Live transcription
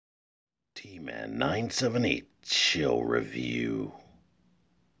T-Man 978 Chill Review.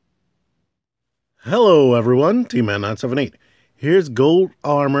 Hello everyone, T-Man 978. Here's Gold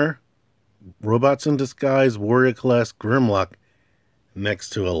Armor, Robots in Disguise Warrior Class Grimlock,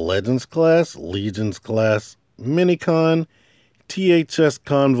 next to a Legends Class, Legions Class, Minicon, THS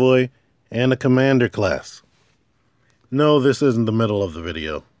Convoy, and a Commander Class. No, this isn't the middle of the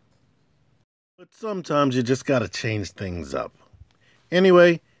video. But sometimes you just gotta change things up.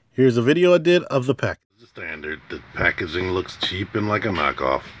 Anyway, here's a video I did of the pack. Standard. The packaging looks cheap and like a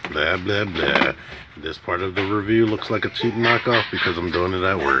knockoff. Blah, blah, blah. This part of the review looks like a cheap knockoff because I'm doing it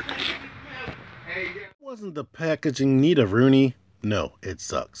at work. Wasn't the packaging neat of Rooney? No, it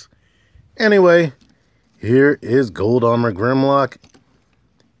sucks. Anyway, here is Gold Armor Grimlock.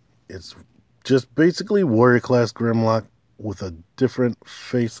 It's just basically Warrior Class Grimlock with a different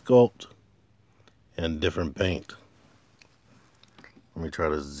face sculpt and different paint. Let me try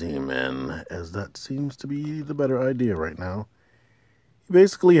to zoom in, as that seems to be the better idea right now. He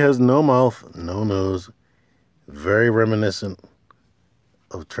basically has no mouth, no nose, very reminiscent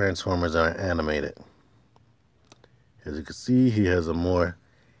of Transformers animated. As you can see, he has a more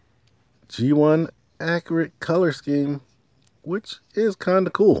G1 accurate color scheme, which is kind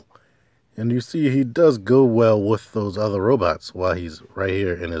of cool. And you see he does go well with those other robots while he's right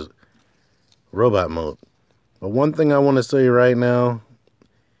here in his robot mode. But one thing I want to say right now,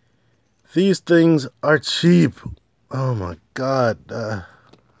 these things are cheap. Oh my God.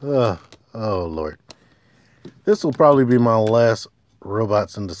 Oh Lord. This will probably be my last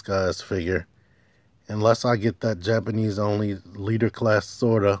Robots in Disguise figure. Unless I get that Japanese only leader class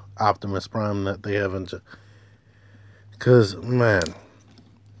sorta Optimus Prime that they have in Japan. Because, man,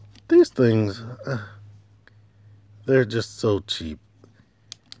 these things, they're just so cheap.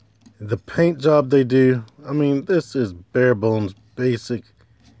 The paint job they do, I mean, this is bare bones basic.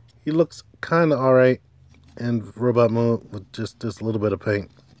 He looks kind of alright in robot mode with just this little bit of paint.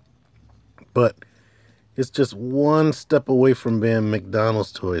 But it's just one step away from being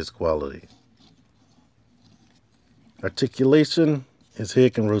McDonald's toys quality. Articulation, his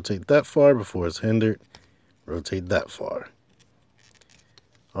head can rotate that far before it's hindered. Rotate that far.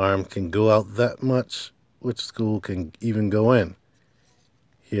 Arm can go out that much, which is cool, can even go in.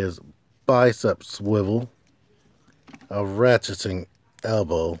 He has bicep swivel, a ratcheting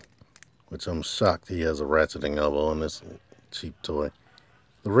elbow, which I'm shocked he has a ratcheting elbow on this cheap toy.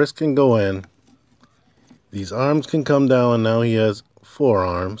 The wrist can go in. These arms can come down, and now he has 4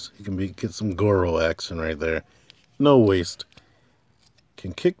 arms. He can get some Goro action right there. No waist.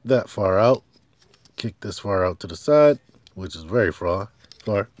 Can kick that far out. Kick this far out to the side, which is very far.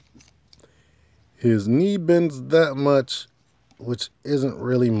 His knee bends that much, which isn't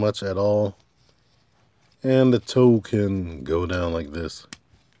really much at all. And the toe can go down like this.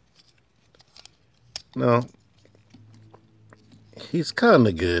 Now, he's kind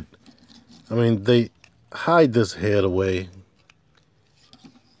of good. I mean, they hide this head away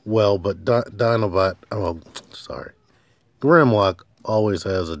well, but Grimlock always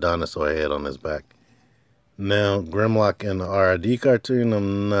has a dinosaur head on his back. Now, Grimlock in the RID cartoon,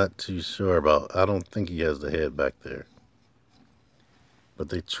 I'm not too sure about. I don't think he has the head back there. But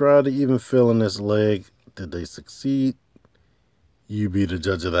they try to even fill in this leg. Did they succeed? You be the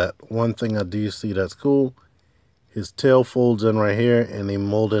judge of that. One thing I do see that's cool, his tail folds in right here, and they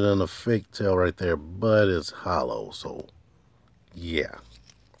molded in a fake tail right there, but it's hollow, so yeah.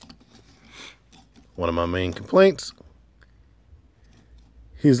 One of my main complaints,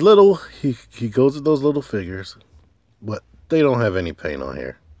 he's little, he goes with those little figures, but they don't have any paint on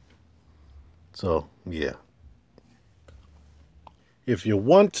here. So, yeah. If you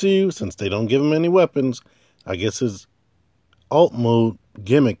want to, since they don't give him any weapons, I guess his alt mode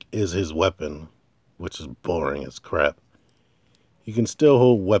gimmick is his weapon, which is boring as crap. You can still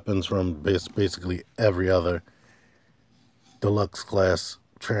hold weapons from basically every other deluxe class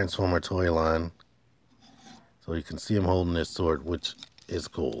Transformer toy line. So you can see him holding his sword, which is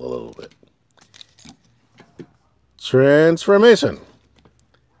cool a little bit. Transformation.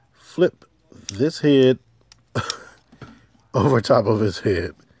 Flip this head over top of his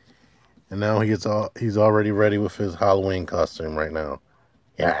head. And now he's already ready with his Halloween costume right now.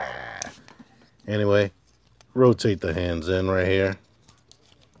 Yeah. Anyway, rotate the hands in right here.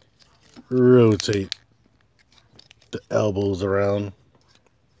 Rotate the elbows around.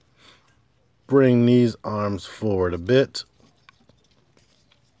 Bring these arms forward a bit.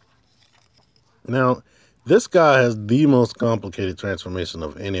 Now, this guy has the most complicated transformation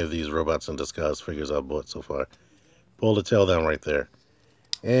of any of these Robots in Disguise figures I've bought so far. Pull the tail down right there.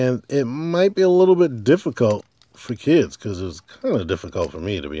 And it might be a little bit difficult for kids, because it was kind of difficult for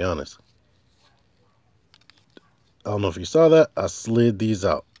me, to be honest. I don't know if you saw that. I slid these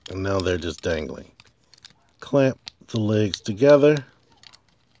out, and now they're just dangling. Clamp the legs together.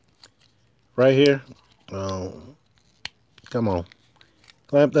 Right here. Oh, come on.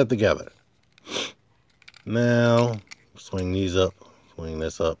 Clamp that together. Now, swing these up. Swing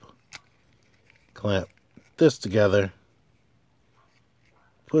this up. Clamp this together.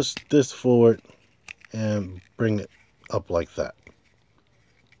 Push this forward and bring it up like that.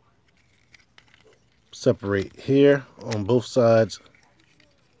 Separate here on both sides.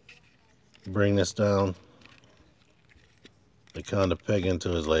 Bring this down. They kind of peg into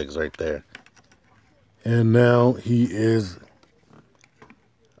his legs right there. And now he is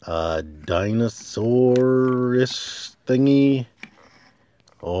a dinosaur-ish thingy.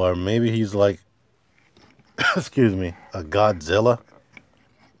 Or maybe he's like, excuse me, a Godzilla.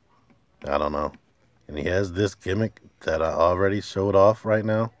 I don't know. And he has this gimmick that I already showed off right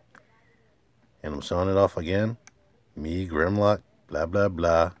now. And I'm showing it off again. Me, Grimlock, blah, blah,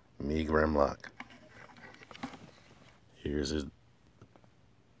 blah. Me, Grimlock. Here's his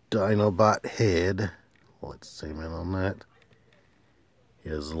Dinobot head. Let's zoom in on that. He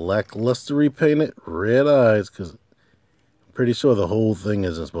has lackluster repainted red eyes, because I'm pretty sure the whole thing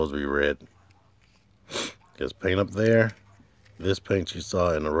isn't supposed to be red. There's paint up there. This paint you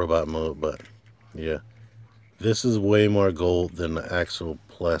saw in the robot mode, but yeah. This is way more gold than the actual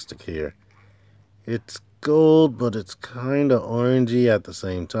plastic here. It's gold, but it's kind of orangey at the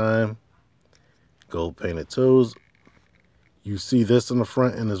same time. Gold painted toes. You see this in the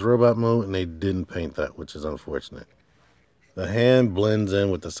front in his robot mode, and they didn't paint that, which is unfortunate. The hand blends in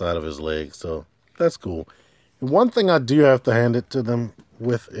with the side of his leg, so that's cool. And one thing I do have to hand it to them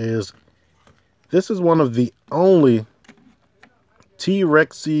with is, this is one of the only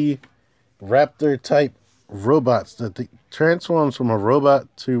T-Rexy raptor type robots that transforms from a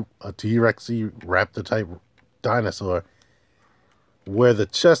robot to a T-Rexy raptor type dinosaur, where the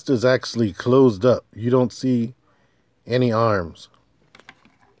chest is actually closed up. You don't see any arms.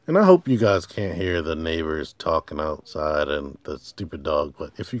 And I hope you guys can't hear the neighbors talking outside and the stupid dog,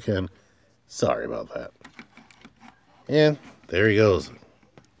 but if you can, sorry about that. And there he goes.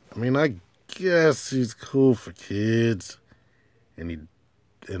 I mean, I guess he's cool for kids. And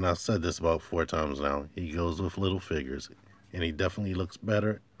I've said this about 4 times now. He goes with little figures. And he definitely looks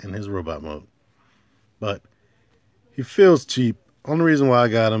better in his robot mode. But he feels cheap. Only reason why I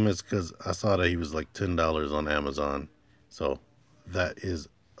got him is because I saw that he was like $10 on Amazon. So that is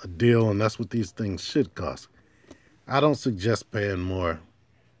a deal, and that's what these things should cost. I don't suggest paying more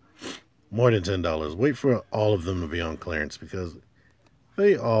than $10. Wait for all of them to be on clearance, because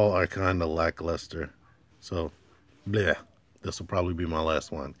they all are kind of lackluster. So, bleh. This will probably be my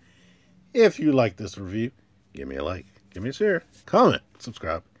last one. If you like this review, give me a like, give me a share, comment,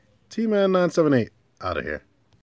 subscribe. T-Man978 out of here.